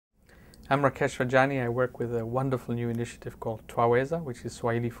I'm Rakesh Rajani. I work with a wonderful new initiative called Twaweza, which is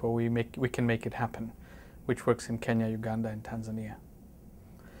Swahili for we can make it happen, which works in Kenya, Uganda, and Tanzania.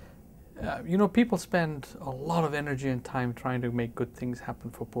 You know, people spend a lot of energy and time trying to make good things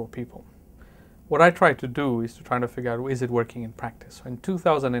happen for poor people. What I try to do is to try to figure out, is it working in practice? So in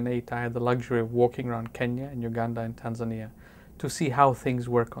 2008, I had the luxury of walking around Kenya and Uganda and Tanzania to see how things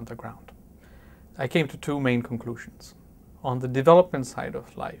work on the ground. I came to two main conclusions. On the development side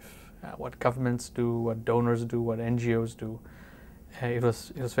of life, what governments do, what donors do, what NGOs do, it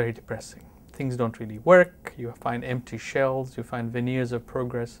was very depressing. Things don't really work. You find empty shells. You find veneers of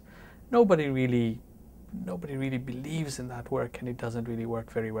progress. Nobody really believes in that work, and it doesn't really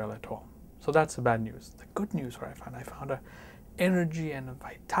work very well at all. So that's the bad news. The good news, where I found a energy and a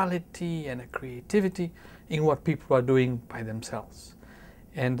vitality and a creativity in what people are doing by themselves.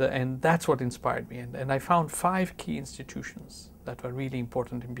 And that's what inspired me. And I found 5 key institutions that were really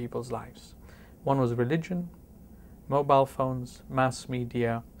important in people's lives. One was religion, mobile phones, mass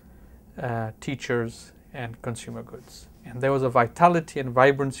media, teachers, and consumer goods. And there was a vitality and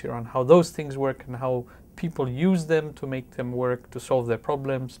vibrancy around how those things work and how people use them to make them work, to solve their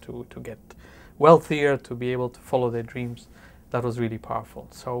problems, to get wealthier, to be able to follow their dreams. That was really powerful.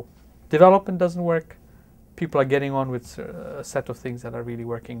 So development doesn't work. People are getting on with a set of things that are really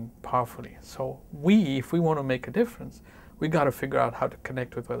working powerfully. So if we want to make a difference, we got to figure out how to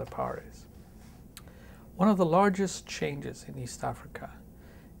connect with where the power is. One of the largest changes in East Africa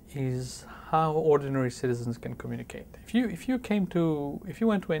is how ordinary citizens can communicate. If you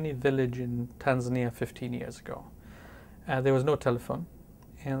went to any village in Tanzania 15 years ago, there was no telephone,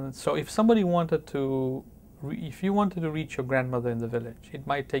 and so if somebody wanted to, if you wanted to reach your grandmother in the village, it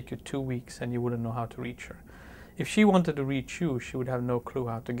might take you 2 weeks, and you wouldn't know how to reach her. If she wanted to reach you, she would have no clue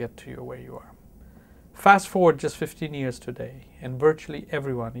how to get to you where you are. Fast forward just 15 years today, and virtually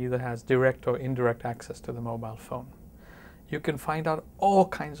everyone either has direct or indirect access to the mobile phone. You can find out all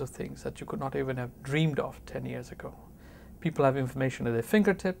kinds of things that you could not even have dreamed of 10 years ago. People have information at their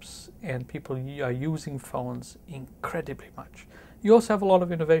fingertips, and people are using phones incredibly much. You also have a lot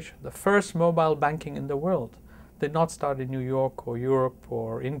of innovation. The first mobile banking in the world did not start in New York or Europe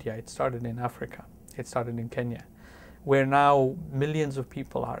or India. It started in Africa. It started in Kenya, where now millions of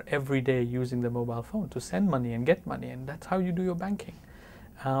people are every day using the mobile phone to send money and get money, and that's how you do your banking.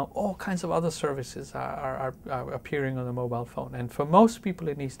 All kinds of other services are appearing on the mobile phone. And for most people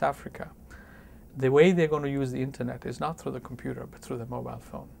in East Africa, the way they're going to use the internet is not through the computer, but through the mobile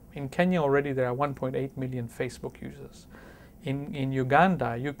phone. In Kenya already there are 1.8 million Facebook users. In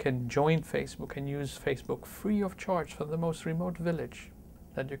Uganda, you can join Facebook and use Facebook free of charge from the most remote village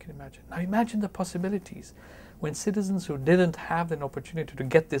that you can imagine. Now imagine the possibilities when citizens who didn't have an opportunity to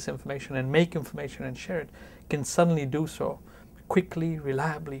get this information and make information and share it can suddenly do so quickly,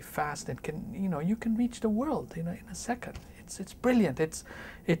 reliably, fast, and you can reach the world in a second. It's brilliant. It's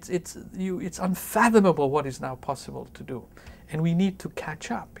unfathomable what is now possible to do, and we need to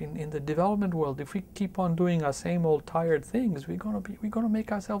catch up. In the development world, if we keep on doing our same old tired things, we're gonna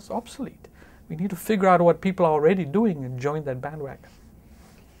make ourselves obsolete. We need to figure out what people are already doing and join that bandwagon.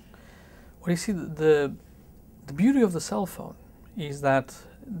 Well, you see, the beauty of the cell phone is that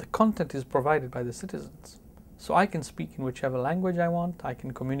the content is provided by the citizens. So I can speak in whichever language I want, I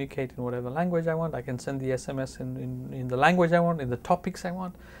can communicate in whatever language I want, I can send the SMS in the language I want, in the topics I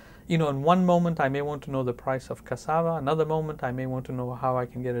want. You know, in one moment I may want to know the price of cassava, another moment I may want to know how I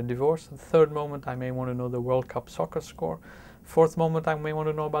can get a divorce, the third moment I may want to know the World Cup soccer score, fourth moment I may want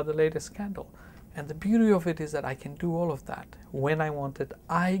to know about the latest scandal. And the beauty of it is that I can do all of that when I want it.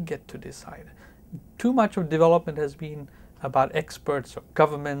 I get to decide. Too much of development has been about experts or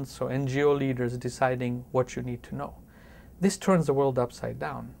governments or NGO leaders deciding what you need to know. This turns the world upside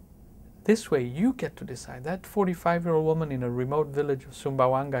down. This way you get to decide. That 45-year-old woman in a remote village of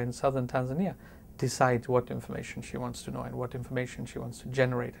Sumbawanga in southern Tanzania decides what information she wants to know and what information she wants to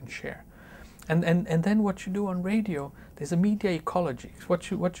generate and share. And then what you do on radio, there's a media ecology. What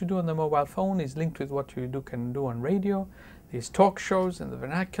you do on the mobile phone is linked with what you can do on radio. There's talk shows in the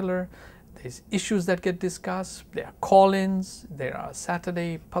vernacular. There's issues that get discussed, there are call-ins, there are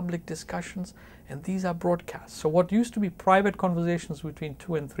Saturday public discussions, and these are broadcasts. So what used to be private conversations between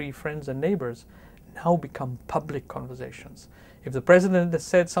 2 and 3 friends and neighbors now become public conversations. If the president has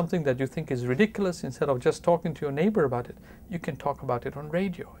said something that you think is ridiculous, instead of just talking to your neighbor about it, you can talk about it on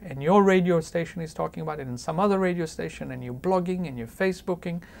radio. And your radio station is talking about it in some other radio station, and you're blogging and you're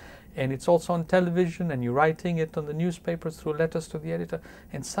Facebooking. And it's also on television, and you're writing it on the newspapers through letters to the editor.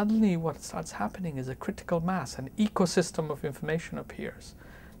 And suddenly what starts happening is a critical mass, an ecosystem of information appears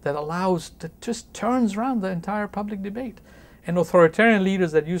that just turns around the entire public debate. And authoritarian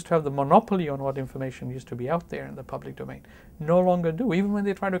leaders that used to have the monopoly on what information used to be out there in the public domain no longer do. Even when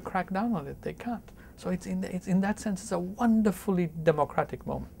they try to crack down on it, they can't. So it's in that sense, it's a wonderfully democratic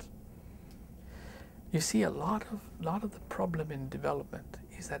moment. You see, a lot of the problem in development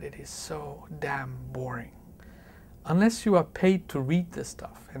is that it is so damn boring. Unless you are paid to read this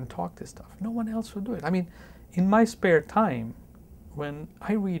stuff and talk this stuff, no one else will do it. I mean, in my spare time, when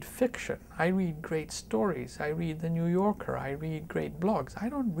I read fiction, I read great stories, I read The New Yorker, I read great blogs. I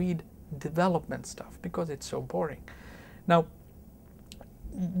don't read development stuff because it's so boring. Now,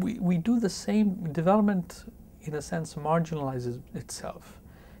 we do the same. Development, in a sense, marginalizes itself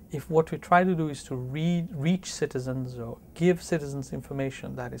if what we try to do is to reach citizens or give citizens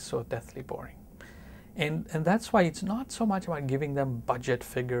information that is so deathly boring. And that's why it's not so much about giving them budget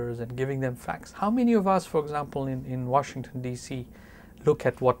figures and giving them facts. How many of us, for example, in Washington, D.C., look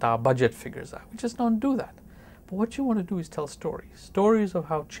at what our budget figures are? We just don't do that. But what you want to do is tell stories. Stories of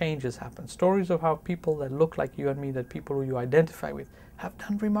how change has happened. Stories of how people that look like you and me, that people who you identify with, have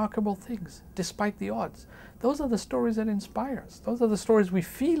done remarkable things despite the odds. Those are the stories that inspire us. Those are the stories we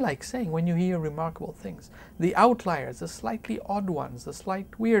feel like saying when you hear remarkable things. The outliers, the slightly odd ones, the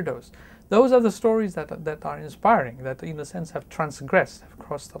slight weirdos. Those are the stories that are inspiring, that in a sense have transgressed, have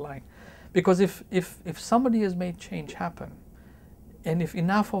crossed the line. Because if somebody has made change happen, and if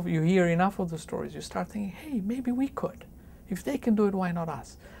you hear enough of the stories, you start thinking, hey, maybe we could. If they can do it, why not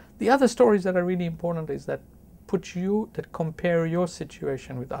us? The other stories that are really important is that compare your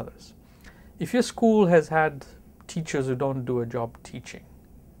situation with others. If your school has had teachers who don't do a job teaching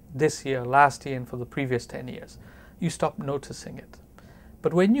this year, last year, and for the previous 10 years, you stop noticing it.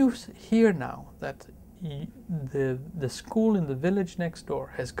 But when you hear now that the school in the village next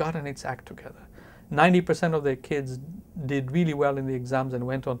door has gotten its act together, 90% of their kids did really well in the exams and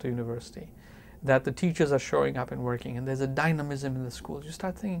went on to university, that the teachers are showing up and working, and there's a dynamism in the schools, you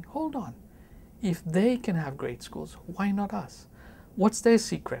start thinking, hold on, if they can have great schools, why not us? What's their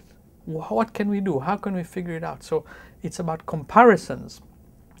secret? What can we do? How can we figure it out? So it's about comparisons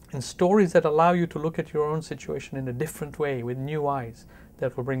and stories that allow you to look at your own situation in a different way with new eyes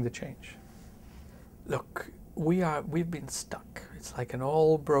that will bring the change. Look, we've been stuck. It's like an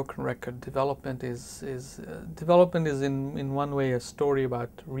old broken record. Development is in one way a story about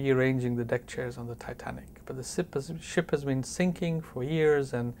rearranging the deck chairs on the Titanic. But the ship has been sinking for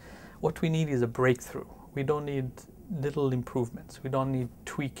years, and what we need is a breakthrough. We don't need little improvements. We don't need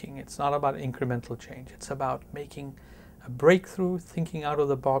tweaking. It's not about incremental change. It's about making a breakthrough, thinking out of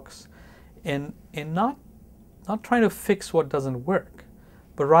the box, and not trying to fix what doesn't work,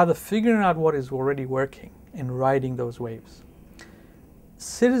 but rather figuring out what is already working and riding those waves.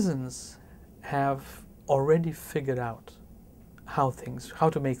 Citizens have already figured out how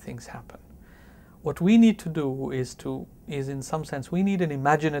to make things happen. What we need to do is in some sense, we need an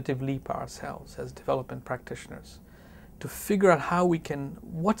imaginative leap ourselves as development practitioners to figure out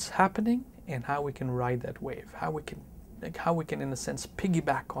what's happening and how we can ride that wave, how we can in a sense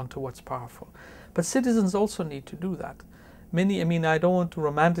piggyback onto what's powerful. But citizens also need to do that. I don't want to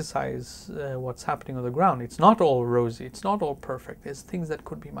romanticize what's happening on the ground. It's not all rosy, it's not all perfect. There's things that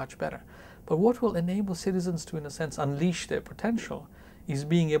could be much better. But what will enable citizens to, in a sense, unleash their potential is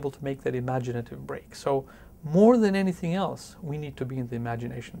being able to make that imaginative break. So more than anything else, we need to be in the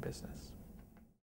imagination business.